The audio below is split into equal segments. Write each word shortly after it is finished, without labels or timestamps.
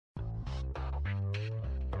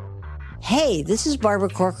Hey, this is Barbara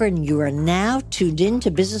Corcoran, and you are now tuned in to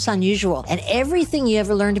Business Unusual. And everything you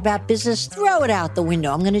ever learned about business, throw it out the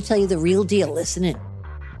window. I'm going to tell you the real deal. Listen in.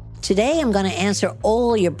 Today, I'm going to answer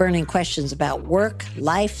all your burning questions about work,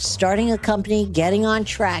 life, starting a company, getting on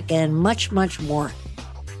track, and much, much more.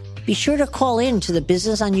 Be sure to call in to the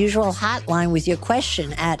Business Unusual hotline with your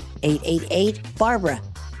question at 888-BARBARA.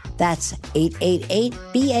 That's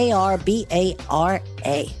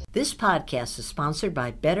 888-BARBARA. This podcast is sponsored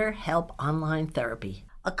by BetterHelp Online Therapy.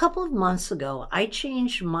 A couple of months ago, I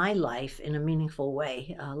changed my life in a meaningful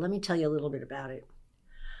way. Let me tell you a little bit about it.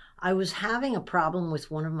 I was having a problem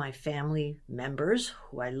with one of my family members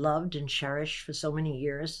who I loved and cherished for so many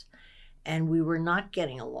years, and we were not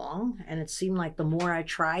getting along, and it seemed like the more I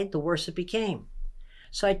tried, the worse it became.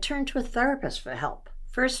 So I turned to a therapist for help,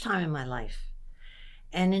 first time in my life.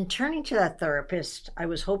 And in turning to that therapist, I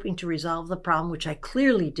was hoping to resolve the problem, which I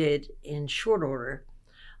clearly did in short order.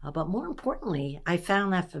 But more importantly, I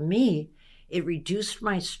found that for me, it reduced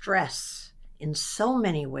my stress in so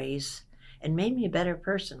many ways and made me a better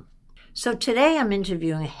person. So today I'm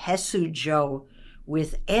interviewing Hesu Joe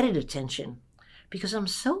with added attention because I'm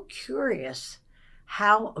so curious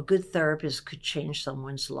how a good therapist could change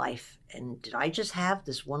someone's life. And did I just have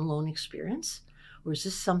this one lone experience? Or is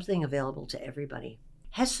this something available to everybody?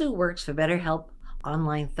 Hesu works for BetterHelp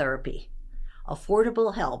Online Therapy,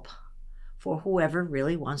 affordable help for whoever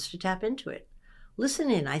really wants to tap into it.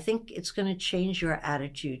 Listen in. I think it's going to change your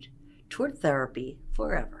attitude toward therapy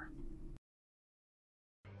forever.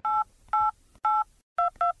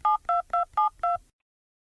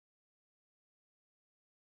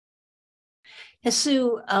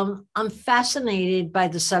 Hesu, I'm fascinated by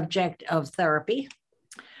the subject of therapy.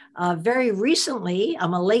 Very recently,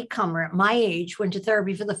 I'm a latecomer at my age, went to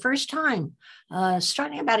therapy for the first time,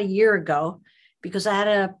 starting about a year ago, because I had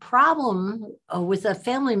a problem with a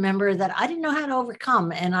family member that I didn't know how to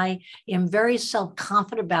overcome. And I am very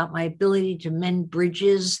self-confident about my ability to mend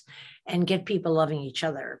bridges and get people loving each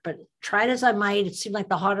other. But tried as I might, it seemed like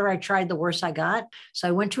the harder I tried, the worse I got. So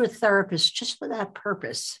I went to a therapist just for that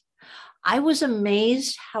purpose. I was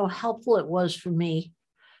amazed how helpful it was for me,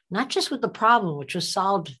 not just with the problem, which was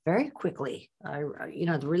solved very quickly.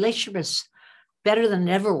 The relationship is better than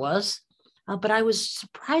it ever was, but I was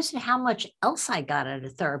surprised at how much else I got out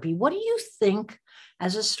of therapy. What do you think,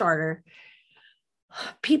 as a starter,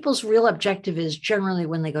 people's real objective is generally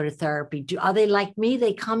when they go to therapy? Are they like me?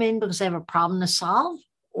 They come in because they have a problem to solve,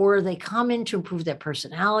 or they come in to improve their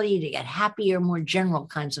personality, to get happier, more general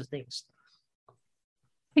kinds of things?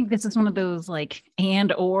 I think this is one of those like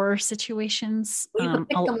and or situations. Well, you can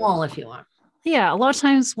pick them all if you want. Yeah. A lot of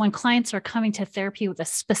times when clients are coming to therapy with a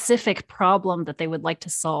specific problem that they would like to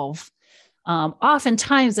solve,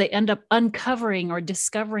 oftentimes they end up uncovering or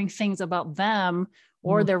discovering things about them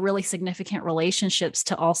or their really significant relationships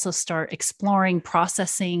to also start exploring,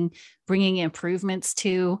 processing, bringing improvements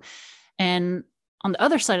to. And on the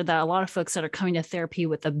other side of that, a lot of folks that are coming to therapy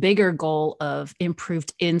with a bigger goal of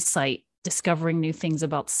improved insight, discovering new things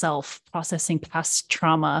about self, processing past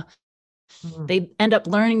trauma. They end up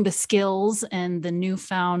learning the skills and the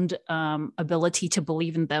newfound ability to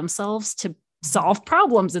believe in themselves to solve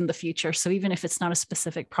problems in the future. So even if it's not a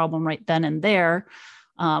specific problem right then and there,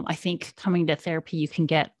 I think coming to therapy, you can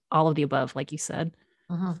get all of the above, like you said.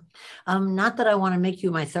 Not that I want to make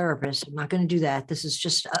you my therapist. I'm not going to do that. This is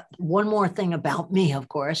just one more thing about me, of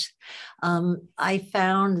course. I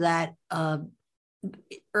found that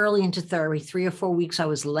early into therapy, 3 or 4 weeks, I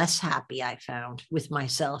was less happy, I found, with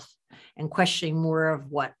myself and questioning more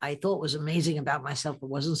of what I thought was amazing about myself, but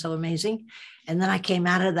wasn't so amazing. And then I came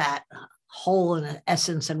out of that hole in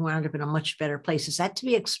essence and wound up in a much better place. Is that to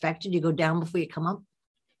be expected? You go down before you come up?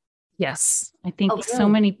 Yes. I think so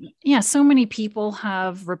many people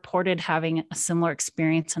have reported having a similar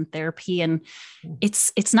experience in therapy. And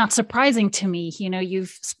it's not surprising to me. You know,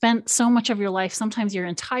 you've spent so much of your life, sometimes your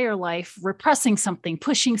entire life, repressing something,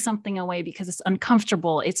 pushing something away because it's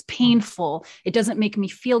uncomfortable. It's painful. It doesn't make me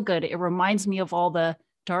feel good. It reminds me of all the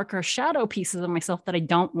darker shadow pieces of myself that I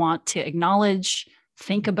don't want to acknowledge,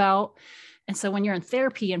 think about. And so when you're in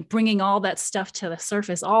therapy and bringing all that stuff to the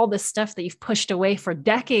surface, all this stuff that you've pushed away for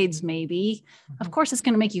decades, maybe, of course, it's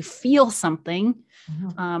going to make you feel something.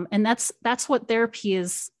 And that's what therapy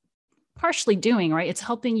is partially doing, right? It's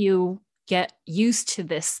helping you get used to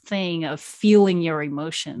this thing of feeling your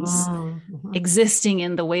emotions, existing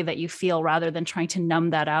in the way that you feel, rather than trying to numb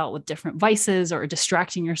that out with different vices or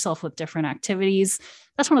distracting yourself with different activities.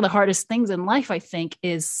 That's one of the hardest things in life, I think,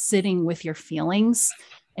 is sitting with your feelings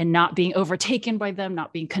and not being overtaken by them,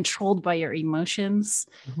 not being controlled by your emotions.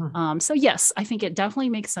 So yes, I think it definitely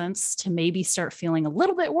makes sense to maybe start feeling a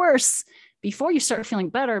little bit worse before you start feeling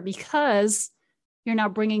better, because you're now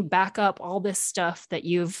bringing back up all this stuff that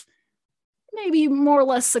you've maybe more or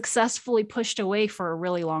less successfully pushed away for a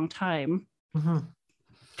really long time. And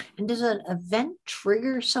does an event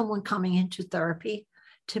trigger someone coming into therapy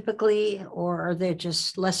typically, or are they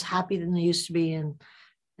just less happy than they used to be and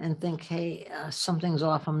think, hey, something's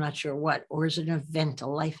off, I'm not sure what? Or is it an event, a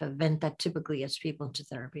life event that typically gets people into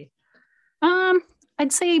therapy?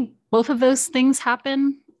 I'd say both of those things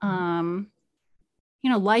happen.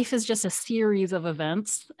 Life is just a series of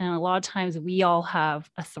events. And a lot of times we all have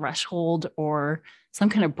a threshold or some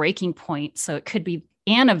kind of breaking point. So it could be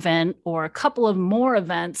an event or a couple of more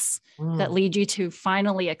events that lead you to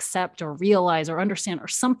finally accept or realize or understand or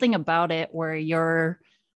something about it where you're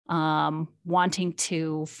wanting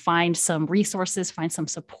to find some resources, find some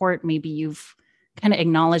support. Maybe you've kind of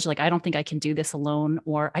acknowledged, like, I don't think I can do this alone,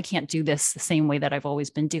 or I can't do this the same way that I've always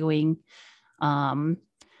been doing. And,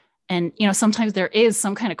 sometimes there is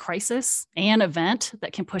some kind of crisis and event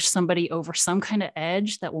that can push somebody over some kind of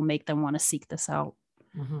edge that will make them want to seek this out.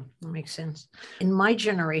 That makes sense. In my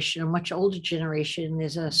generation, a much older generation,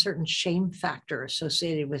 there's a certain shame factor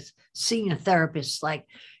associated with seeing a therapist. Like,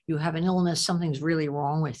 you have an illness, something's really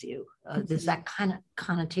wrong with you. There's that kind of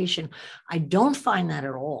connotation. I don't find that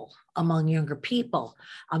at all among younger people.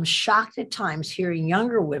 I'm shocked at times hearing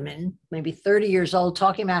younger women, maybe 30 years old,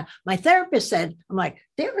 talking about, my therapist said, I'm like,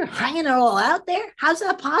 they were hanging it all out there? How's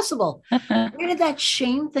that possible? Where did that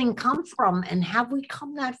shame thing come from? And have we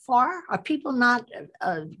come that far? Are people not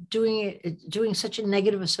doing such a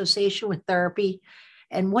negative association with therapy?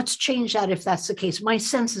 And what's changed that if that's the case? My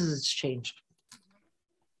sense is it's changed.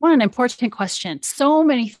 What an important question. So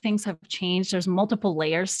many things have changed. There's multiple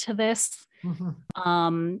layers to this.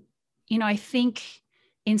 I think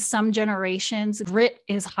in some generations, grit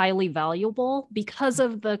is highly valuable because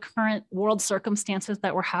of the current world circumstances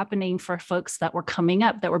that were happening for folks that were coming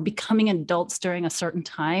up, that were becoming adults during a certain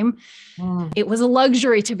time. It was a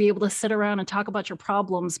luxury to be able to sit around and talk about your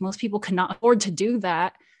problems. Most people could not afford to do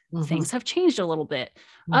that. Things have changed a little bit.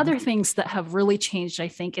 Other things that have really changed, I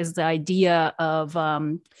think, is the idea of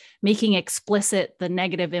making explicit the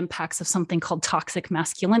negative impacts of something called toxic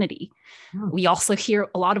masculinity. We also hear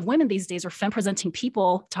a lot of women these days, or femme-presenting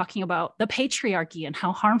people, talking about the patriarchy and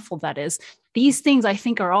how harmful that is. These things, I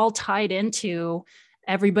think, are all tied into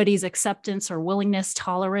everybody's acceptance or willingness,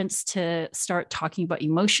 tolerance to start talking about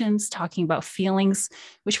emotions, talking about feelings,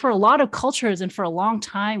 which for a lot of cultures and for a long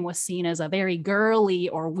time was seen as a very girly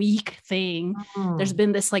or weak thing. There's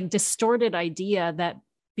been this like distorted idea that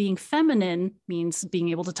being feminine means being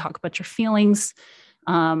able to talk about your feelings,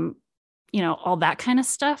 all that kind of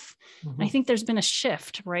stuff. And I think there's been a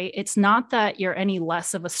shift, right? It's not that you're any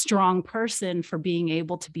less of a strong person for being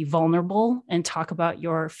able to be vulnerable and talk about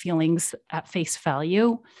your feelings at face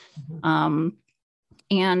value.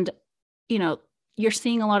 You're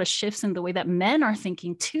seeing a lot of shifts in the way that men are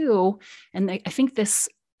thinking too. And I think this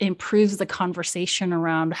improves the conversation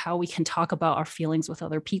around how we can talk about our feelings with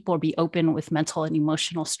other people or be open with mental and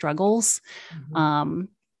emotional struggles.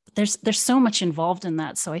 There's so much involved in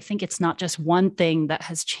that. So I think it's not just one thing that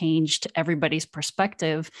has changed everybody's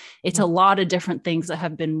perspective. It's a lot of different things that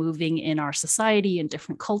have been moving in our society and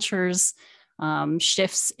different cultures,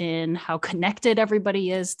 shifts in how connected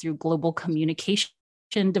everybody is through global communication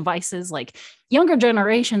devices. Like younger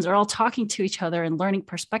generations are all talking to each other and learning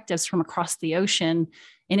perspectives from across the ocean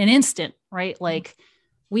in an instant, right? Like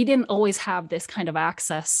we didn't always have this kind of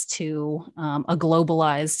access to a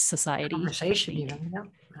globalized society. Conversation even, yeah.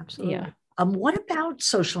 Absolutely. Yeah. What about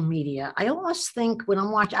social media? I always think when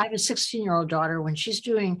I'm watching, I have a 16-year-old daughter, when she's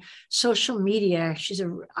doing social media,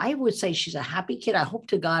 I would say she's a happy kid. I hope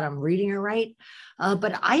to God I'm reading her right.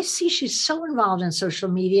 But I see she's so involved in social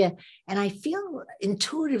media, and I feel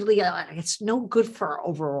intuitively it's no good for her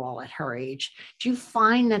overall at her age. Do you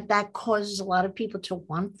find that causes a lot of people to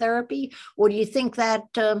want therapy? Or do you think that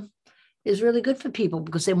is really good for people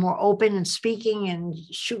because they're more open and speaking and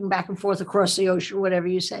shooting back and forth across the ocean, whatever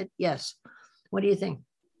you said? Yes. What do you think?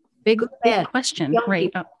 Big question,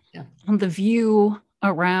 right? Yeah. On the view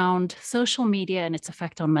around social media and its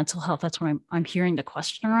effect on mental health. That's what I'm hearing the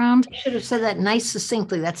question around. I should have said that nice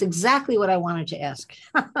succinctly. That's exactly what I wanted to ask.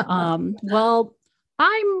 Well,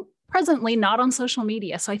 I'm presently not on social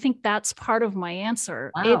media, so I think that's part of my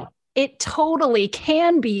answer. Wow. It totally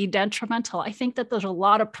can be detrimental. I think that there's a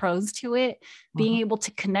lot of pros to it, being able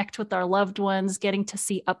to connect with our loved ones, getting to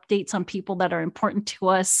see updates on people that are important to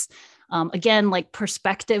us, Again, like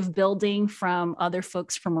perspective building from other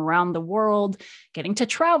folks from around the world, getting to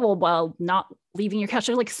travel while not leaving your couch.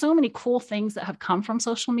 There's like so many cool things that have come from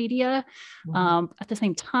social media. At the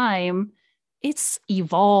same time, it's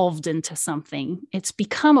evolved into something. It's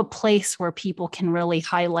become a place where people can really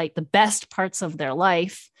highlight the best parts of their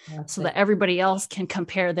life so that everybody else can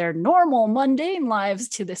compare their normal mundane lives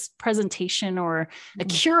to this presentation or a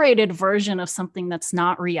curated version of something that's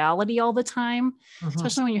not reality all the time,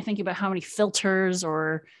 especially when you're thinking about how many filters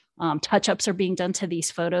or touch-ups are being done to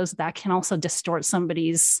these photos. That can also distort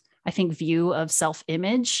somebody's, I think, view of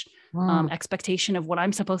self-image. Expectation of what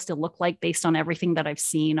I'm supposed to look like based on everything that I've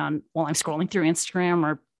seen on while I'm scrolling through Instagram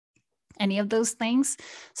or any of those things.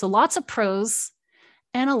 So lots of pros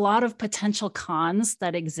and a lot of potential cons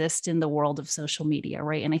that exist in the world of social media,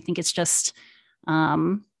 right? And I think it's just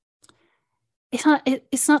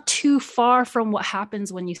it's not too far from what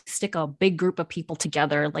happens when you stick a big group of people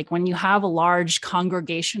together. Like when you have a large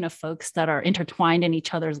congregation of folks that are intertwined in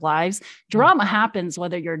each other's lives, drama happens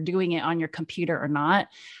whether you're doing it on your computer or not.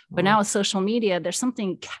 But now with social media, there's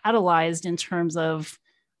something catalyzed in terms of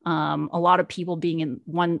a lot of people being in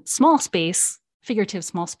one small space, figurative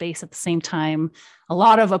small space at the same time, a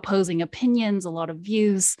lot of opposing opinions, a lot of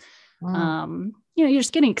views. You're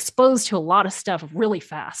just getting exposed to a lot of stuff really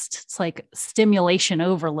fast. It's like stimulation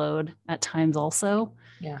overload at times also.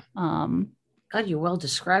 Yeah. God, you well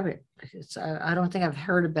describe it. I don't think I've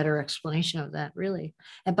heard a better explanation of that, really.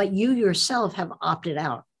 But you yourself have opted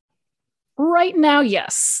out. Right now,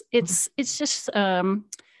 yes. It's just, a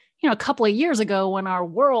couple of years ago when our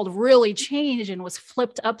world really changed and was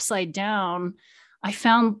flipped upside down, I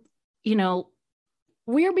found,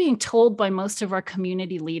 we're being told by most of our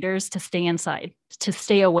community leaders to stay inside, to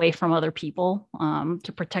stay away from other people,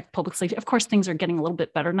 to protect public safety. Of course, things are getting a little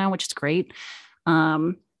bit better now, which is great.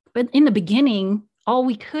 But in the beginning, all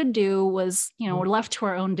we could do was, we're left to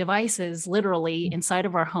our own devices, literally inside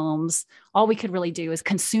of our homes. All we could really do is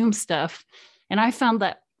consume stuff. And I found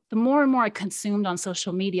that the more and more I consumed on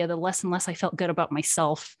social media, the less and less I felt good about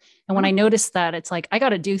myself. And when I noticed that, it's like, I got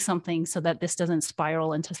to do something so that this doesn't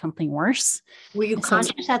spiral into something worse. Were you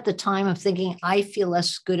conscious at the time of thinking, I feel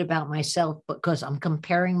less good about myself because I'm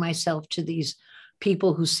comparing myself to these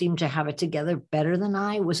people who seem to have it together better than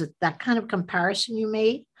I? Was it that kind of comparison you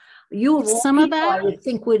made? You of all people, I would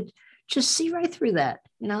think, would just see right through that,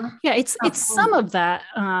 Yeah, it's some of that.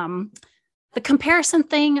 The comparison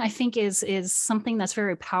thing, I think, is something that's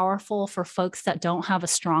very powerful for folks that don't have a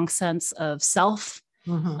strong sense of self.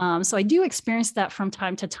 So I do experience that from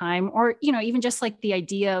time to time, or, even just like the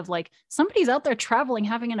idea of like somebody's out there traveling,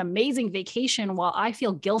 having an amazing vacation while I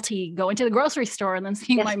feel guilty going to the grocery store and then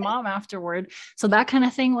seeing my mom afterward. So that kind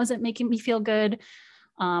of thing wasn't making me feel good.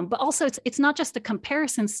 But also it's not just the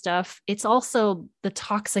comparison stuff. It's also the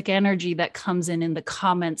toxic energy that comes in the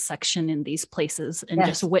comment section in these places and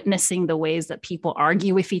just witnessing the ways that people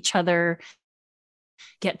argue with each other,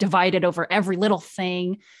 get divided over every little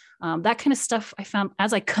thing. That kind of stuff I found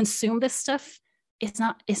as I consume this stuff, it's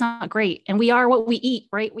not great. And we are what we eat,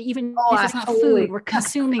 right? If it's not food, we're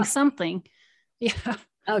consuming something. Yeah.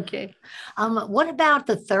 Okay. What about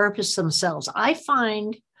the therapists themselves? I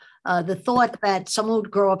find the thought that someone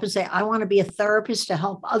would grow up and say, I want to be a therapist to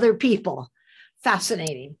help other people.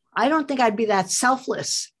 Fascinating. I don't think I'd be that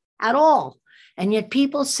selfless at all. And yet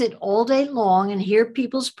people sit all day long and hear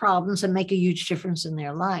people's problems and make a huge difference in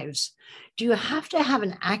their lives. Do you have to have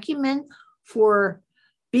an acumen for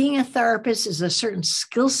being a therapist? Is a certain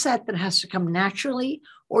skill set that has to come naturally?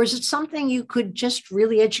 Or is it something you could just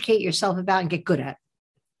really educate yourself about and get good at?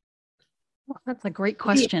 Well, that's a great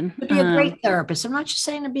question. To be a great therapist. I'm not just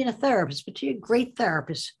saying to be a therapist, but to be a great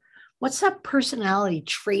therapist. What's that personality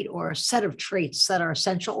trait or a set of traits that are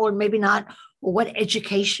essential, or maybe not, or what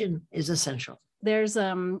education is essential? There's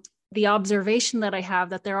the observation that I have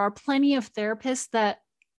that there are plenty of therapists that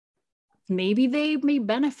maybe they may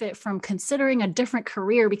benefit from considering a different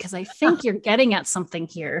career, because I think you're getting at something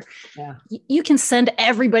here. Yeah. You can send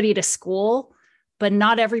everybody to school, but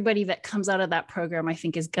not everybody that comes out of that program, I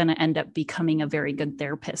think, is going to end up becoming a very good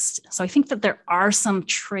therapist. So I think that there are some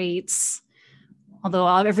traits, although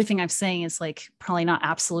everything I'm saying is like probably not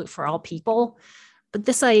absolute for all people, but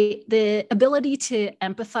the ability to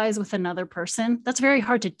empathize with another person, that's very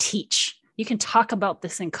hard to teach. You can talk about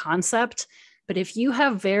this in concept, but if you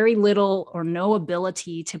have very little or no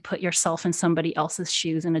ability to put yourself in somebody else's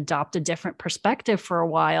shoes and adopt a different perspective for a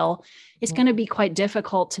while, it's going to be quite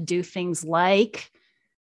difficult to do things like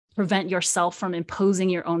prevent yourself from imposing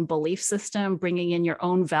your own belief system, bringing in your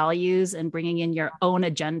own values and bringing in your own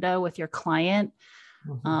agenda with your client.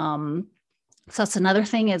 So that's another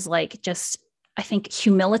thing, is like just I think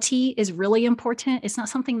humility is really important. It's not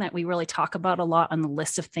something that we really talk about a lot on the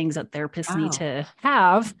list of things that therapists need to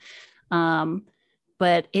have.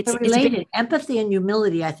 But it's related. Empathy and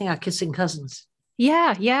humility, I think, are kissing cousins.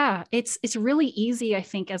 Yeah. It's really easy, I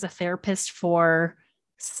think, as a therapist for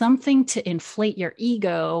something to inflate your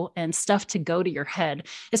ego and stuff to go to your head,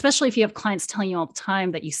 especially if you have clients telling you all the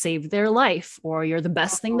time that you saved their life or you're the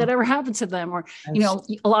best thing that ever happened to them. Or,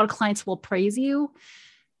 a lot of clients will praise you.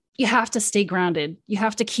 You have to stay grounded. You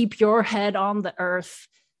have to keep your head on the earth,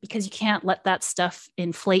 because you can't let that stuff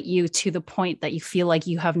inflate you to the point that you feel like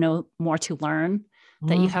you have no more to learn,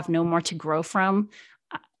 that you have no more to grow from.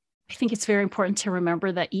 I think it's very important to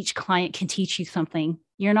remember that each client can teach you something.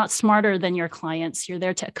 You're not smarter than your clients. You're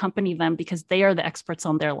there to accompany them because they are the experts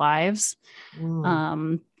on their lives.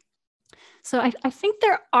 So I think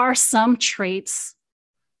there are some traits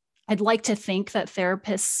I'd like to think that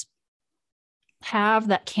therapists have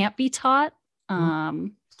that can't be taught.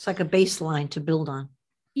 It's like a baseline to build on.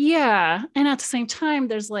 Yeah. And at the same time,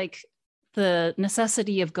 there's like the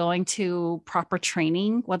necessity of going to proper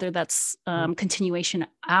training, whether that's continuation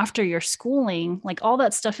after your schooling. Like all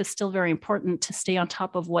that stuff is still very important to stay on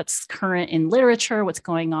top of what's current in literature, what's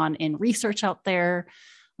going on in research out there.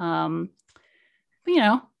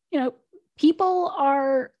 People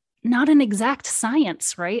are not an exact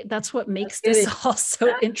science, right? That's what makes this all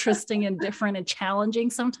so interesting and different and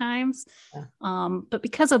challenging sometimes. But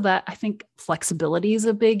because of that, I think flexibility is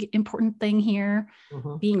a big important thing here.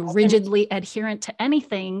 Being rigidly adherent to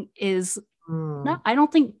anything is not, I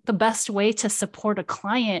don't think, the best way to support a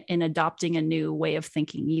client in adopting a new way of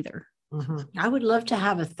thinking either. I would love to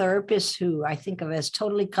have a therapist who I think of as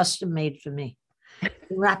totally custom made for me. They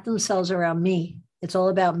wrap themselves around me. It's all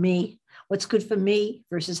about me. What's good for me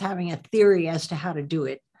versus having a theory as to how to do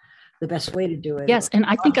it, the best way to do it. Yes. And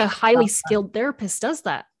I think a highly skilled therapist does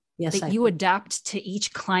that. Yes. That you adapt to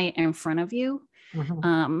each client in front of you.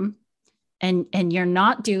 And you're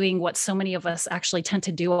not doing what so many of us actually tend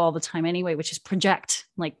to do all the time anyway, which is project,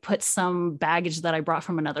 like put some baggage that I brought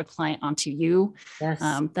from another client onto you. Yes.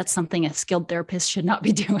 That's something a skilled therapist should not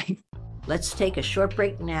be doing. Let's take a short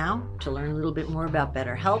break now to learn a little bit more about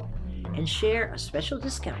BetterHelp and share a special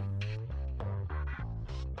discount.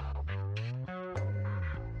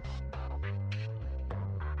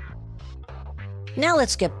 Now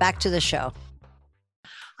let's get back to the show.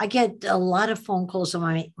 I get a lot of phone calls on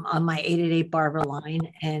my 888 Barbara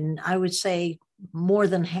line, and I would say more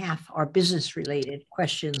than half are business related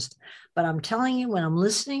questions. But I'm telling you, when I'm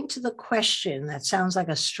listening to the question that sounds like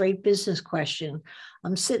a straight business question,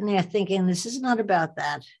 I'm sitting there thinking, this is not about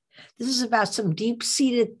that. This is about some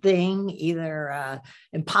deep-seated thing. Either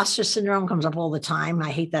imposter syndrome comes up all the time.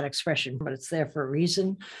 I hate that expression, but it's there for a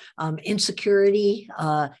reason. Insecurity,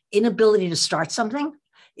 inability to start something,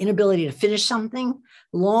 inability to finish something,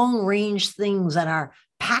 long-range things that are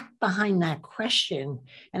packed behind that question.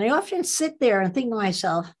 And I often sit there and think to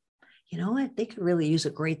myself, you know what? They could really use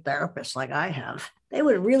a great therapist like I have. They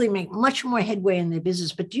would really make much more headway in their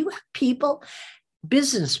business. But do you have people,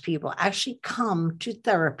 business people, actually come to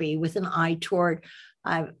therapy with an eye toward,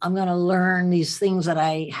 I'm going to learn these things that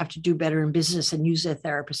I have to do better in business, and use their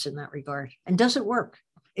therapist in that regard? And does it work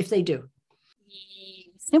if they do?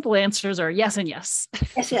 Simple answers are yes and yes.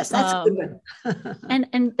 Yes, that's a good one.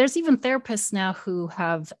 and there's even therapists now who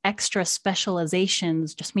have extra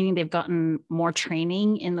specializations, just meaning they've gotten more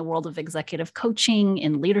training in the world of executive coaching,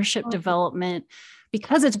 in leadership development,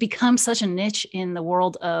 because it's become such a niche in the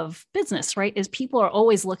world of business, right? Is people are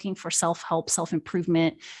always looking for self-help,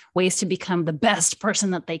 self-improvement, ways to become the best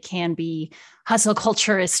person that they can be. Hustle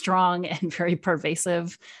culture is strong and very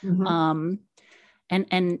pervasive.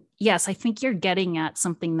 And yes, I think you're getting at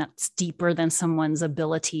something that's deeper than someone's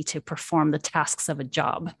ability to perform the tasks of a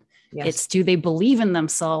job. Yes. It's, do they believe in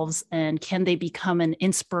themselves, and can they become an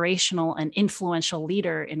inspirational and influential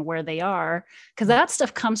leader in where they are? Because that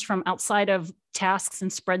stuff comes from outside of tasks and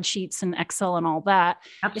spreadsheets and Excel and all that.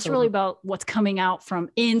 Absolutely. It's really about what's coming out from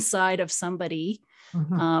inside of somebody.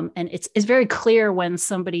 And it's very clear when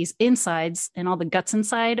somebody's insides and all the guts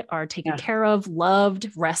inside are taken care of, loved,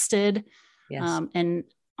 rested. Yes. And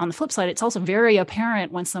on the flip side, it's also very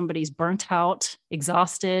apparent when somebody's burnt out,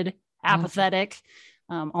 exhausted, apathetic.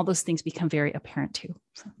 All those things become very apparent too.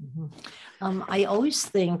 I always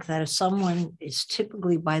think that if someone is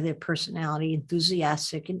typically by their personality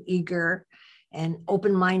enthusiastic and eager and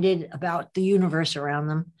open-minded about the universe around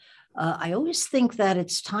them, I always think that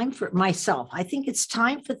it's time for myself. I think it's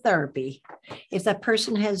time for therapy if that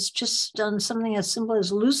person has just done something as simple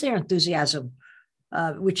as lose their enthusiasm,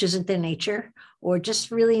 which isn't their nature, or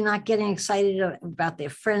just really not getting excited about their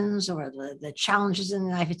friends or the challenges in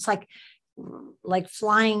life. It's like, like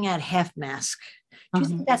flying at half mast. Do you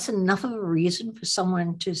think that's enough of a reason for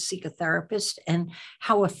someone to seek a therapist? And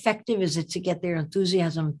how effective is it to get their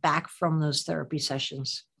enthusiasm back from those therapy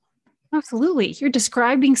sessions? Absolutely. You're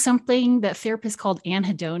describing something that therapists called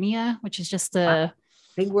anhedonia, which is just the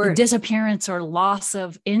big word, the disappearance or loss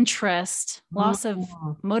of interest, loss of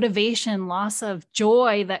motivation, loss of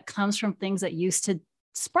joy that comes from things that used to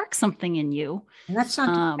spark something in you. And that's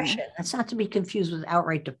not depression. That's not to be confused with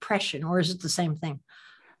outright depression, or is it the same thing?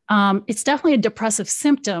 It's definitely a depressive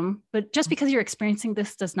symptom, but just because you're experiencing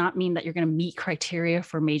this does not mean that you're going to meet criteria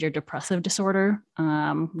for major depressive disorder,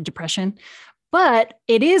 depression. But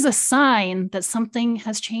it is a sign that something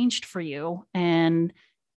has changed for you. And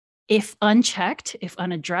if unchecked, if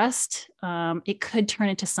unaddressed, it could turn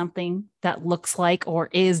into something that looks like or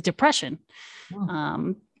is depression.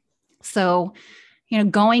 So,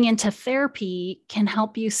 going into therapy can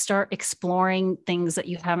help you start exploring things that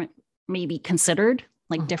you haven't maybe considered,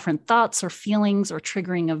 like different thoughts or feelings or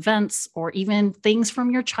triggering events, or even things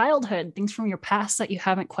from your childhood, things from your past that you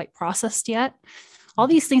haven't quite processed yet. All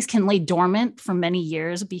these things can lay dormant for many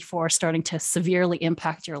years before starting to severely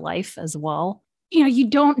impact your life as well. You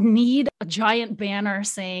don't need a giant banner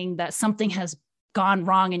saying that something has gone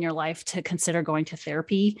wrong in your life to consider going to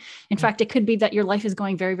therapy. In fact, it could be that your life is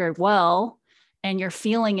going very, very well, and your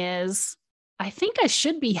feeling is, I think I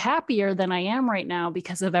should be happier than I am right now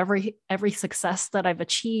because of every success that I've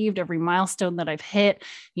achieved, every milestone that I've hit.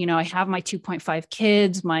 I have my 2.5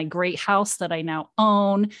 kids, my great house that I now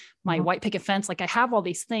own, my white picket fence. Like, I have all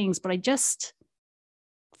these things, but I just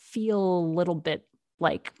feel a little bit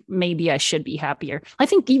like maybe I should be happier. I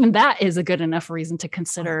think even that is a good enough reason to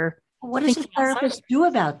consider. What does a therapist do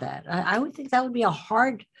about that? I would think that would be a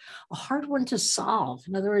hard one to solve.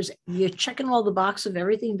 In other words, you're checking all the boxes of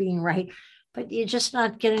everything being right, but you're just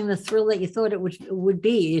not getting the thrill that you thought it would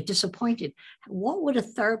be. You're disappointed. What would a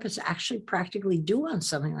therapist actually practically do on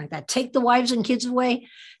something like that? Take the wives and kids away,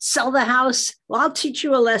 sell the house? Well, I'll teach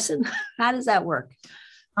you a lesson. How does that work?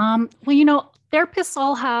 Therapists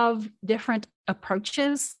all have different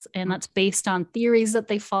approaches, and that's based on theories that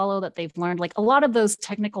they follow, that they've learned. Like, a lot of those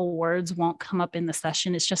technical words won't come up in the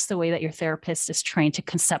session. It's just the way that your therapist is trained to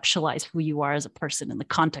conceptualize who you are as a person in the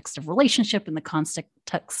context of relationship, in the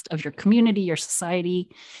context of your community, your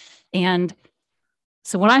society. And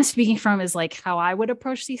so what I'm speaking from is like how I would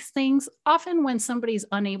approach these things. Often when somebody's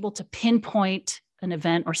unable to pinpoint an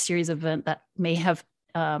event or series of events that may have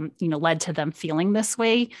led to them feeling this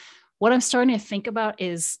way, what I'm starting to think about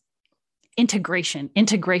is integration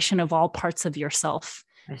of all parts of yourself.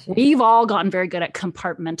 We've all gotten very good at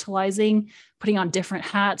compartmentalizing, putting on different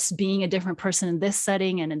hats, being a different person in this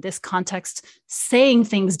setting and in this context, saying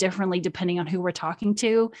things differently depending on who we're talking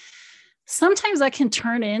to. Sometimes that can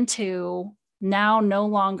turn into now no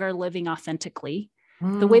longer living authentically.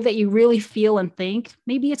 The way that you really feel and think,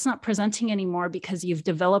 maybe it's not presenting anymore because you've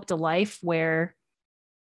developed a life where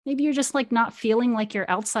maybe you're just like not feeling like your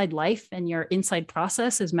outside life and your inside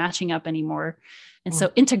process is matching up anymore. And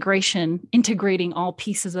so integrating all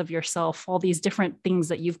pieces of yourself, all these different things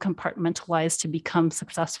that you've compartmentalized to become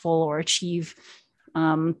successful or achieve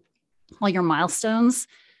all your milestones,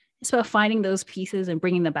 it's about finding those pieces and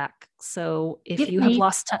bringing them back. So if you have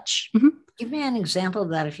lost touch. Give me an example of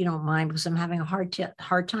that, if you don't mind, because I'm having a hard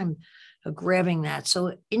time grabbing that.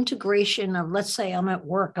 So integration of, let's say I'm at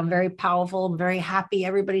work, I'm very powerful, I'm very happy,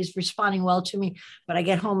 everybody's responding well to me, but I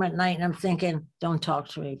get home at night and I'm thinking, don't talk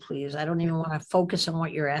to me, please. I don't even want to focus on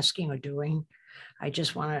what you're asking or doing. I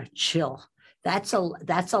just want to chill. That's a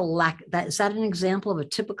lack. Is that an example of a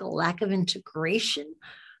typical lack of integration?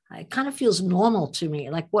 It kind of feels normal to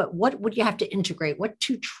me. Like, what would you have to integrate? What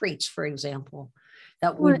two traits, for example,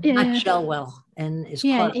 that would not gel well and is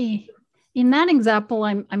part of it? In that example,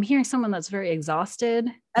 I'm hearing someone that's very exhausted.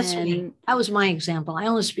 That's me. That was my example. I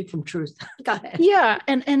only speak from truth. Go ahead. Yeah.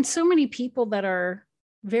 And so many people that are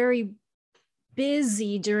very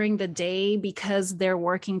busy during the day because they're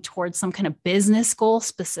working towards some kind of business goal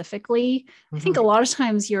specifically. I think a lot of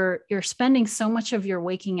times you're spending so much of your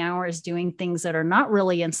waking hours doing things that are not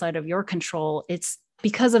really inside of your control. It's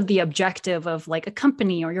because of the objective of like a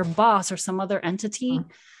company or your boss or some other entity.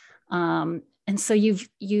 And so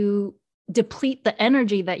you deplete the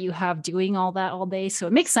energy that you have doing all that all day. So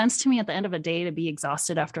it makes sense to me at the end of a day to be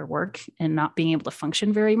exhausted after work and not being able to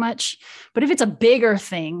function very much. But if it's a bigger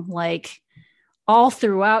thing, like all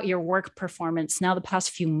throughout your work performance, now the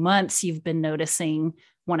past few months, you've been noticing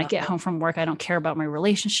when I get home from work, I don't care about my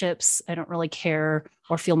relationships. I don't really care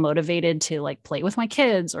or feel motivated to like play with my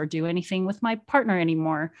kids or do anything with my partner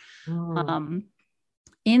anymore.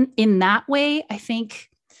 In that way, I think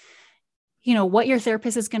what your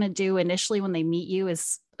therapist is going to do initially when they meet you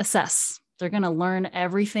is assess. They're going to learn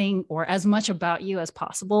everything or as much about you as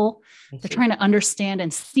possible. They're trying to understand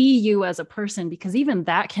and see you as a person, because even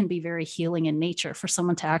that can be very healing in nature, for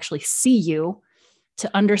someone to actually see you, to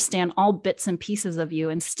understand all bits and pieces of you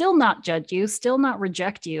and still not judge you, still not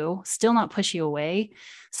reject you, still not push you away.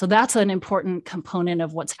 So that's an important component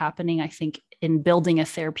of what's happening, I think, in building a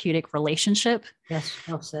therapeutic relationship. Yes,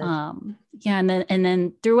 well said. And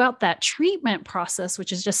then throughout that treatment process,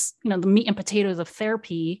 which is just, the meat and potatoes of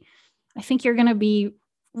therapy, I think you're going to be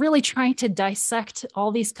really trying to dissect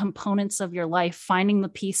all these components of your life, finding the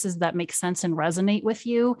pieces that make sense and resonate with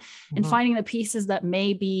you, and finding the pieces that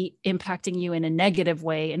may be impacting you in a negative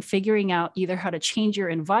way, and figuring out either how to change your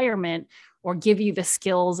environment or give you the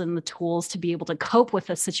skills and the tools to be able to cope with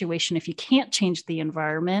a situation if you can't change the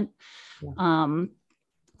environment.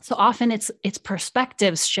 So often it's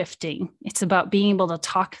perspectives shifting. It's about being able to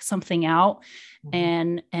talk something out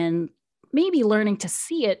and maybe learning to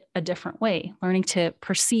see it a different way, learning to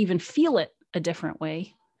perceive and feel it a different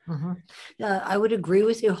way. I would agree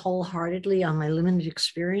with you wholeheartedly on my limited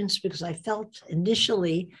experience, because I felt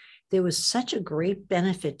initially there was such a great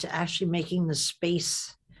benefit to actually making the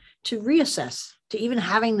space to reassess, to even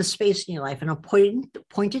having the space in your life, an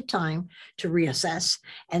appointed time to reassess,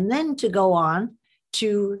 and then to go on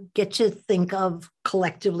to get to think of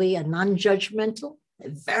collectively a non-judgmental,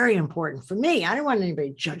 very important for me. I don't want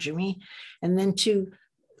anybody judging me. And then to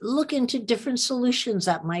look into different solutions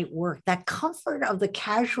that might work. That comfort of the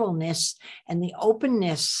casualness and the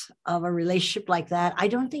openness of a relationship like that, I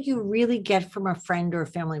don't think you really get from a friend or a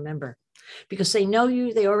family member, because they know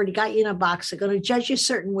you, they already got you in a box. They're going to judge you a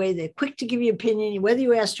certain way. They're quick to give you opinion, whether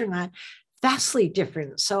you asked or not. Vastly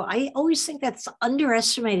different. So I always think that's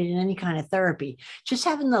underestimated in any kind of therapy. Just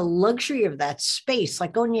having the luxury of that space,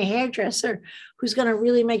 like going to your hairdresser, who's going to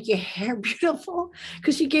really make your hair beautiful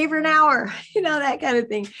because you gave her an hour, that kind of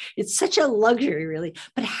thing. It's such a luxury, really.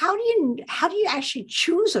 But how do you actually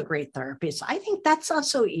choose a great therapist? I think that's not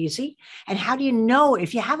so easy. And how do you know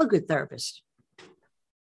if you have a good therapist?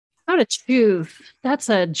 How to choose. That's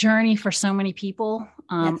a journey for so many people.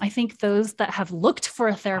 I think those that have looked for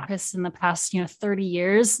a therapist in the past, 30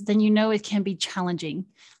 years, then it can be challenging.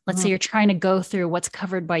 Let's say you're trying to go through what's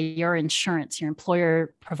covered by your insurance, your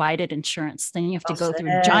employer provided insurance. Then you have to go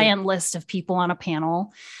through a giant list of people on a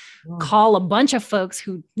panel, call a bunch of folks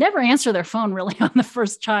who never answer their phone really on the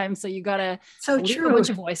first time. So you got to leave a bunch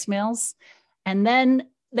of voicemails. And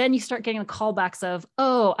then you start getting the callbacks of,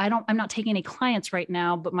 I'm not taking any clients right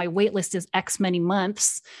now, but my wait list is X many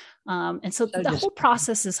months. And so the whole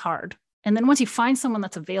process is hard. And then once you find someone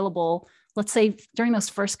that's available, let's say during those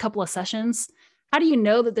first couple of sessions, how do you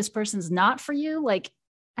know that this person's not for you?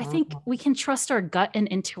 I think we can trust our gut and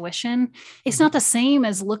intuition. It's not the same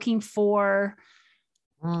as looking for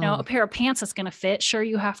a pair of pants that's going to fit. Sure,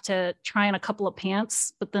 you have to try on a couple of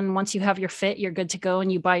pants, but then once you have your fit, you're good to go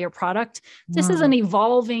and you buy your product. This is an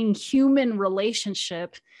evolving human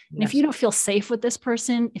relationship. And if you don't feel safe with this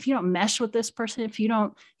person, if you don't mesh with this person, if you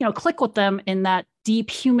don't, click with them in that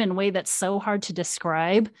deep human way that's so hard to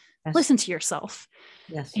describe, listen to yourself.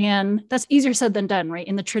 Yes. And that's easier said than done, right?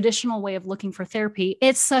 In the traditional way of looking for therapy,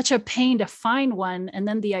 it's such a pain to find one. And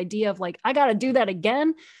then the idea of I got to do that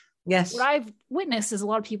again. Yes. What I've witnessed is a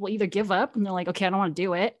lot of people either give up and they're like, okay, I don't want to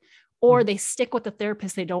do it, or they stick with the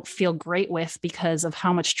therapist they don't feel great with because of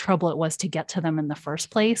how much trouble it was to get to them in the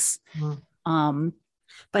first place.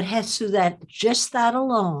 But Hesu, that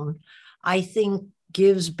alone, I think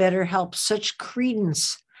gives BetterHelp such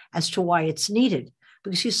credence as to why it's needed,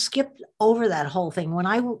 because you skipped over that whole thing. When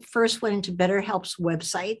I first went into BetterHelp's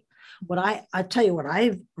website, I tell you what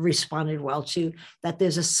I've responded well to, that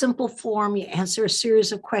there's a simple form. You answer a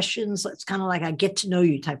series of questions. It's kind of like a get to know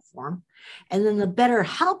you type form. And then the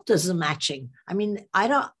BetterHelp does the matching. I mean,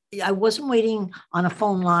 I wasn't waiting on a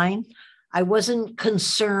phone line. I wasn't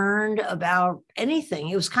concerned about anything.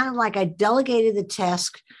 It was kind of like I delegated the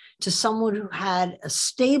task to someone who had a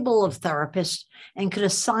stable of therapists and could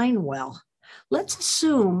assign well. Let's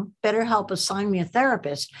assume BetterHelp assigned me a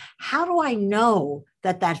therapist. How do I know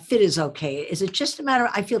that fit is okay? Is it just a matter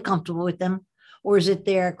of I feel comfortable with them? Or is it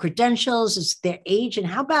their credentials? Is it their age? And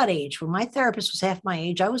how about age? When my therapist was half my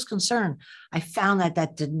age, I was concerned. I found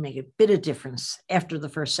that didn't make a bit of difference after the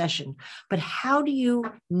first session. But how do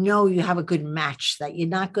you know you have a good match, that you're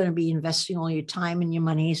not going to be investing all your time and your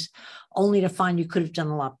monies only to find you could have done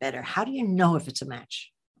a lot better? How do you know if it's a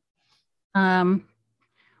match?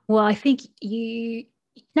 Well, I think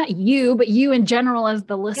not you, but you in general as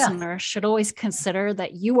the listener should always consider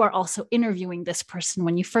that you are also interviewing this person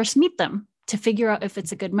when you first meet them to figure out if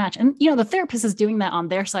it's a good match. And, the therapist is doing that on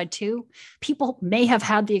their side too. People may have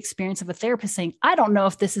had the experience of a therapist saying, I don't know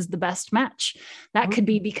if this is the best match. That could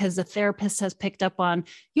be because the therapist has picked up on,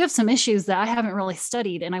 you have some issues that I haven't really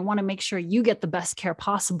studied, and I want to make sure you get the best care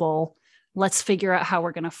possible. Let's figure out how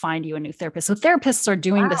we're going to find you a new therapist. So therapists are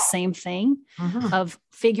doing the same thing of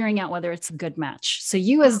figuring out whether it's a good match. So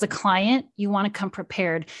you as the client, you want to come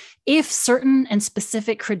prepared. If certain and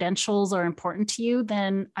specific credentials are important to you,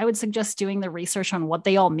 then I would suggest doing the research on what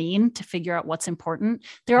they all mean to figure out what's important.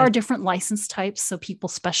 There are different license types, so people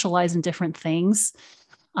specialize in different things.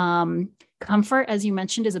 Comfort, as you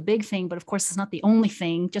mentioned, is a big thing, but of course, it's not the only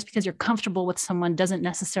thing. Just because you're comfortable with someone doesn't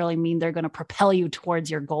necessarily mean they're going to propel you towards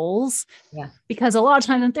your goals. Yeah. Because a lot of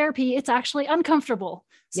times in therapy, it's actually uncomfortable.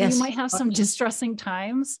 So you might have some distressing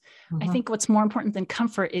times. I think what's more important than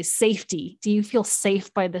comfort is safety. Do you feel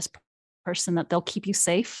safe by this person, that they'll keep you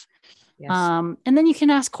safe? Yes. And then you can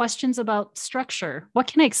ask questions about structure. What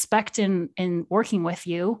can I expect in working with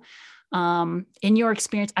you? In your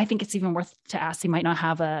experience, I think it's even worth to ask. You might not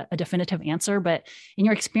have a definitive answer, but in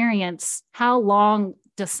your experience, how long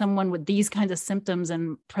does someone with these kinds of symptoms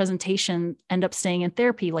and presentation end up staying in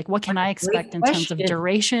therapy? Like, what can I expect in terms of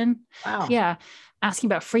duration? Wow. Yeah. Asking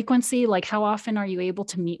about frequency, like how often are you able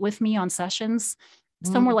to meet with me on sessions?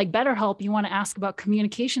 Somewhere like BetterHelp, you want to ask about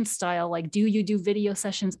communication style. Like, do you do video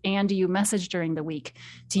sessions and do you message during the week?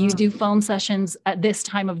 Do you do phone sessions at this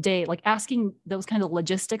time of day? Like, asking those kind of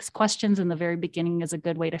logistics questions in the very beginning is a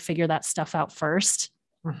good way to figure that stuff out first.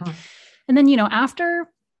 And then,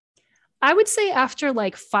 I would say after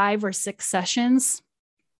like 5 or 6 sessions,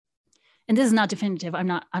 and this is not definitive,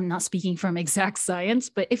 I'm not speaking from exact science,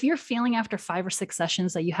 but if you're feeling after 5 or 6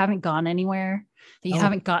 sessions that you haven't gone anywhere, that you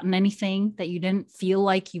haven't gotten anything, that you didn't feel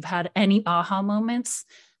like you've had any aha moments,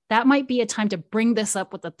 that might be a time to bring this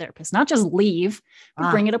up with the therapist, not just leave,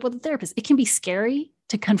 but bring it up with the therapist. It can be scary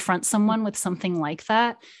to confront someone with something like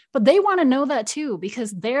that, but they want to know that too,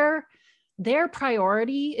 because their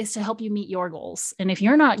priority is to help you meet your goals. And if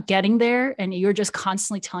you're not getting there and you're just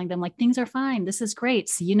constantly telling them like, things are fine, this is great,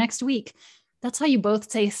 see you next week, that's how you both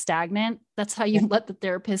stay stagnant. That's how you let the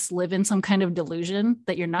therapist live in some kind of delusion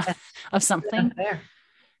that you're not of something.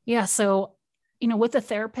 Yeah. So, with a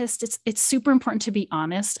therapist, it's super important to be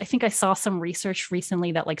honest. I think I saw some research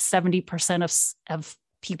recently that like 70% of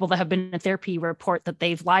people that have been in therapy report that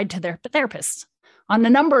they've lied to their therapist on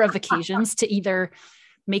a number of occasions to either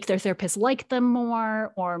make their therapist like them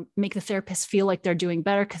more or make the therapist feel like they're doing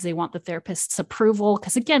better because they want the therapist's approval.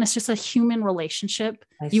 Because again, it's just a human relationship.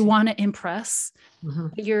 You want to impress.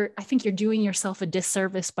 I think you're doing yourself a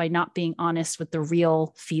disservice by not being honest with the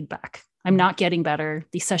real feedback. I'm not getting better.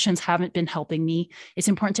 These sessions haven't been helping me. It's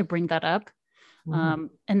important to bring that up. And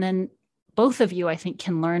then both of you, I think,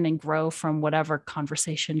 can learn and grow from whatever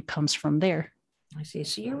conversation comes from there. I see.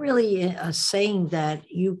 So you're really saying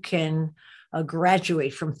that you can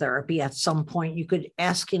graduate from therapy at some point. You could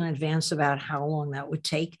ask in advance about how long that would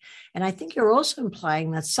take. And I think you're also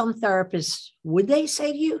implying that some therapists, would they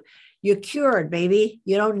say to you, you're cured, baby,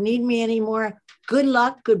 you don't need me anymore, good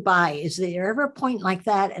luck, goodbye. Is there ever a point like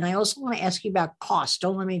that? And I also want to ask you about cost.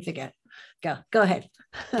 Don't let me forget. Go ahead.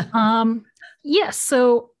 Yes.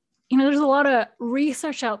 So, there's a lot of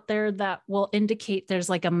research out there that will indicate there's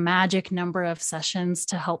like a magic number of sessions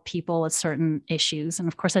to help people with certain issues. And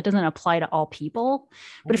of course, that doesn't apply to all people.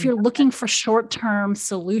 But if you're looking for short-term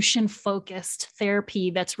solution-focused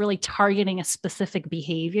therapy that's really targeting a specific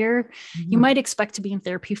behavior, you might expect to be in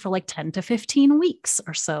therapy for like 10 to 15 weeks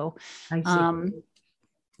or so. And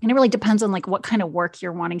it really depends on like what kind of work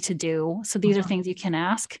you're wanting to do. So these are things you can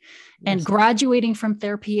ask. And graduating from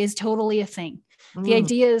therapy is totally a thing. The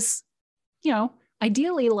idea is,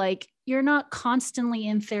 ideally, like you're not constantly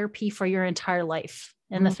in therapy for your entire life.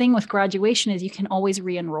 And the thing with graduation is you can always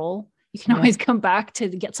re-enroll. You can always come back to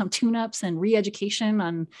get some tune-ups and re-education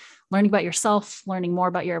on learning about yourself, learning more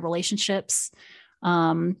about your relationships.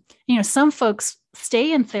 Some folks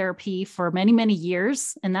stay in therapy for many, many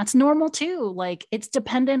years, and that's normal too. Like it's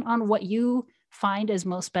dependent on what you find is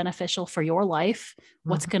most beneficial for your life,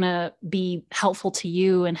 what's going to be helpful to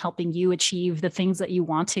you and helping you achieve the things that you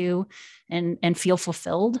want to and feel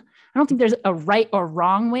fulfilled. I don't think there's a right or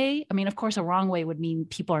wrong way. I mean, of course, a wrong way would mean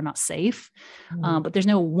people are not safe, but there's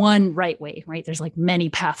no one right way, right? There's like many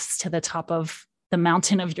paths to the top of the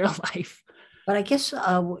mountain of your life. But I guess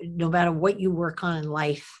no matter what you work on in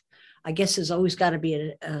life, I guess there's always got to be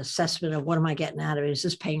an assessment of what am I getting out of it? Is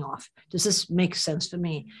this paying off? Does this make sense for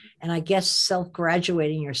me? And I guess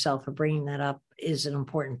self-graduating yourself or bringing that up is an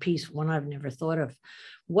important piece, one I've never thought of.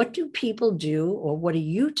 What do people do, or what do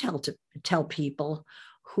you tell people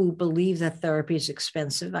who believe that therapy is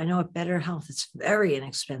expensive. I know at BetterHealth, it's very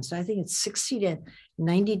inexpensive. I think it's $60 to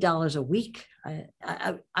 $90 a week.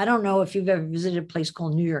 I don't know if you've ever visited a place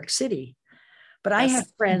called New York City, but I have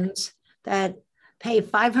friends that pay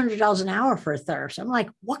 $500 an hour for a therapist. I'm like,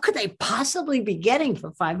 what could they possibly be getting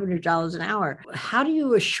for $500 an hour? How do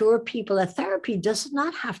you assure people that therapy does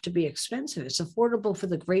not have to be expensive? It's affordable for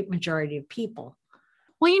the great majority of people.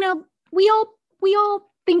 Well, we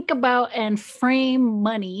all think about and frame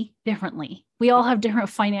money differently. We all have different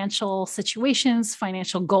financial situations,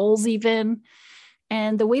 financial goals even.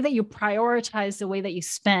 And the way that you prioritize, the way that you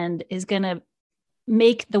spend is going to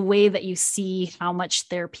make the way that you see how much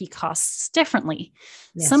therapy costs differently.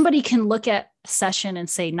 Yes. Somebody can look at a session and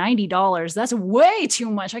say $90, that's way too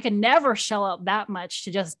much. I could never shell out that much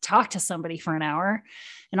to just talk to somebody for an hour.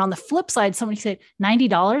 And on the flip side, somebody said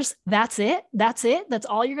 $90, that's it. That's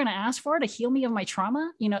all you're going to ask for to heal me of my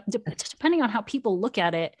trauma. Depending on how people look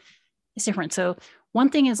at it, it's different. So one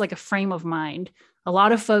thing is like a frame of mind. A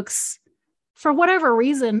lot of folks, for whatever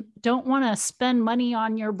reason, don't want to spend money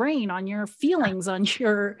on your brain, on your feelings, on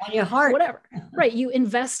your heart, whatever. Right. You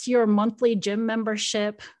invest your monthly gym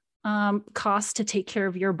membership cost to take care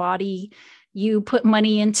of your body. You put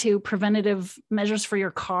money into preventative measures for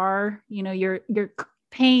your car. You're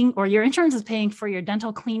paying, or your insurance is paying for your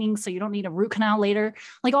dental cleaning, so you don't need a root canal later.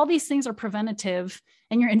 Like all these things are preventative,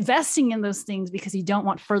 and you're investing in those things because you don't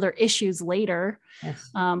want further issues later. Yes.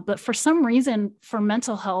 But for some reason, for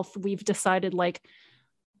mental health, we've decided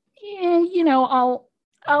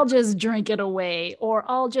I'll just drink it away, or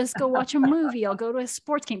I'll just go watch a movie. I'll go to a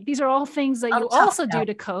sports game. These are all things that you also do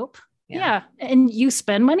to cope. Yeah. And you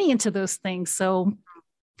spend money into those things. So,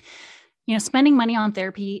 spending money on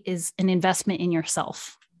therapy is an investment in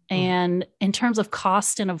yourself. And in terms of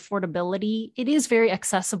cost and affordability, it is very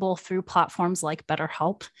accessible through platforms like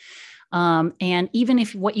BetterHelp. And even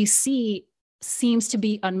if what you see seems to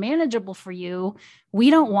be unmanageable for you, we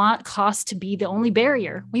don't want cost to be the only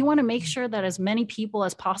barrier. We want to make sure that as many people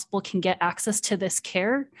as possible can get access to this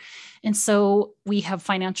care. And so we have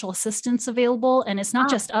financial assistance available. And it's not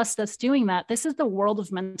just us that's doing that. This is the world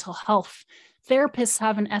of mental health. Therapists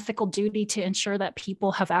have an ethical duty to ensure that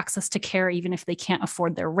people have access to care, even if they can't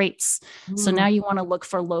afford their rates. So now you want to look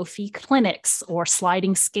for low-fee clinics or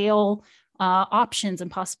sliding scale options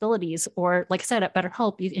and possibilities. Or like I said, at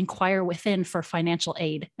BetterHelp, you inquire within for financial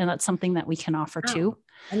aid. And that's something that we can offer too.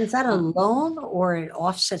 And is that a loan or it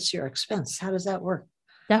offsets your expense? How does that work?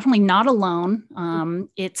 Definitely not a loan.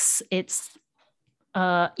 It's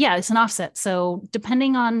an offset. So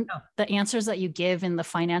depending on the answers that you give in the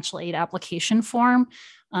financial aid application form,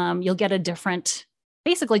 you'll get a different,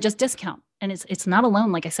 basically just discount. And it's not a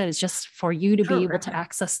loan. Like I said, it's just for you to be able to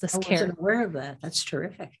access this care. I wasn't aware of that. That's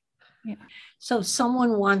terrific. Yeah. So if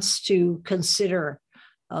someone wants to consider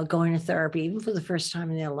going to therapy, even for the first time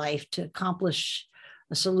in their life, to accomplish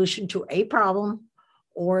a solution to a problem,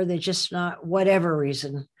 or they're just not, whatever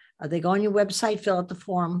reason, they go on your website, fill out the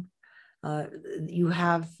form. You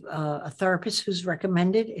have a therapist who's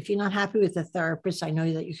recommended. If you're not happy with the therapist, I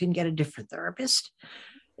know that you can get a different therapist.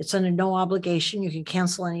 It's under no obligation. You can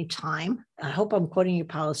cancel any time. I hope I'm quoting your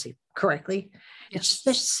policy correctly. Yes.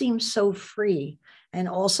 It just seems so free. And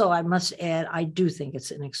also, I must add, I do think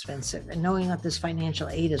it's inexpensive. And knowing that there's financial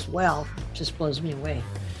aid as well just blows me away.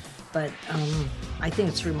 But I think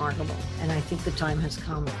it's remarkable. And I think the time has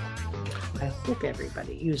come. I hope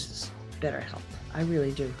everybody uses BetterHelp. I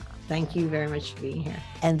really do. Thank you very much for being here.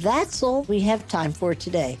 And that's all we have time for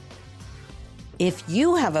today. If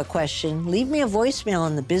you have a question, leave me a voicemail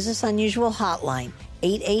on the Business Unusual hotline,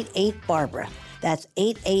 888-BARBARA. That's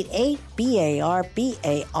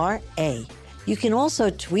 888-BARBARA. You can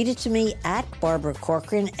also tweet it to me at Barbara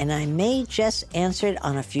Corcoran, and I may just answer it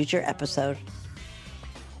on a future episode.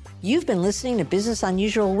 You've been listening to Business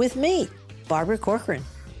Unusual with me, Barbara Corcoran.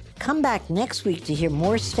 Come back next week to hear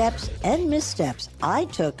more steps and missteps I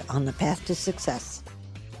took on the path to success.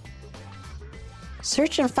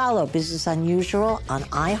 Search and follow Business Unusual on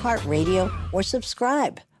iHeartRadio or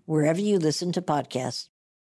subscribe wherever you listen to podcasts.